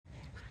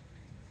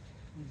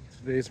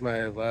Today's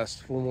my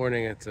last full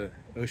morning at the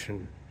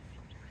ocean.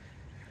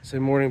 I say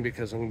morning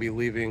because I'm going to be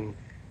leaving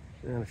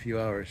in a few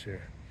hours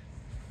here.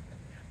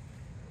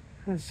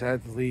 It's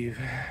sad to leave.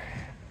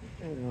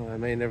 I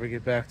may never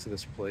get back to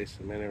this place.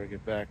 I may never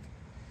get back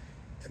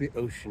to the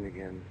ocean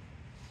again.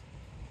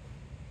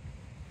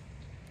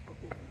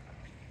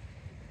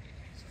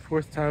 It's the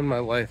fourth time in my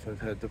life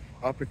I've had the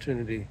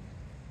opportunity,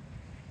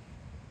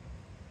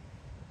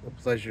 the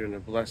pleasure, and the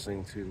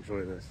blessing to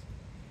enjoy this.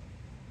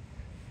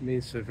 It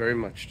means so very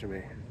much to me.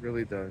 It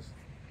really does.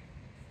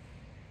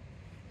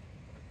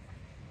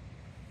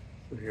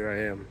 So here I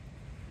am.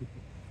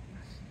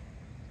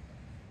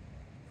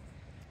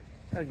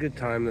 Had a good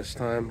time this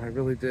time. I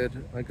really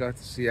did. I got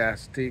to see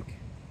Assateague.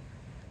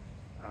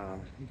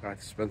 Got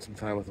to spend some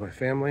time with my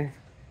family.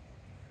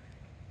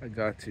 I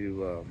got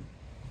to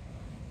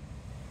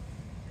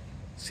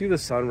see the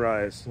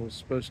sunrise. I was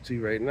supposed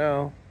to right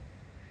now.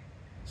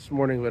 This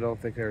morning, but I don't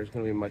think there's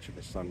going to be much of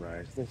a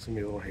sunrise. I think it's going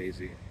to be a little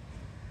hazy.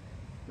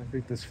 I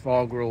think this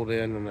fog rolled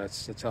in, and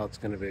that's how it's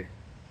going to be.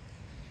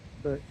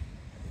 But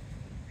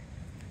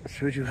I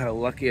showed you how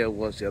lucky I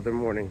was the other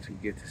morning to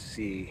get to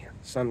see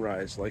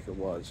sunrise like it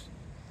was.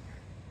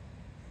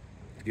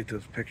 To get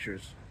those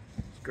pictures.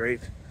 It's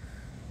great.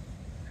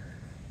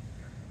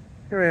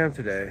 Here I am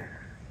today.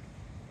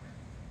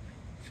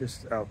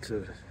 Just out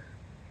to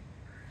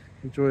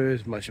enjoy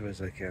as much of it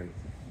as I can.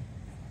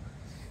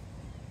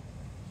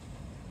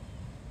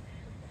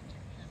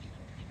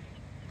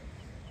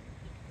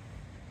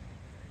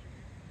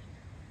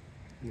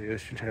 The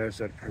ocean has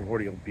that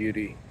primordial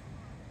beauty.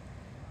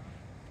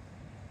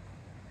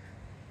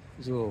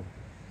 These little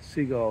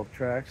seagull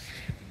tracks.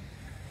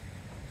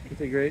 Aren't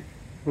they great?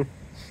 So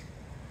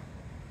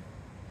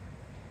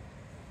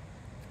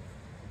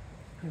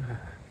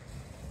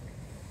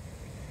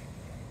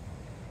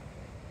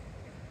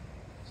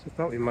I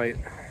thought we might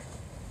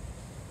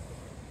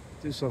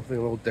do something a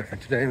little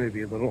different today.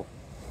 Maybe a little.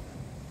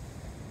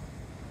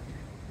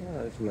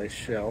 There's a nice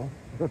shell.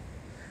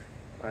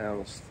 I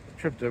almost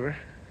tripped over.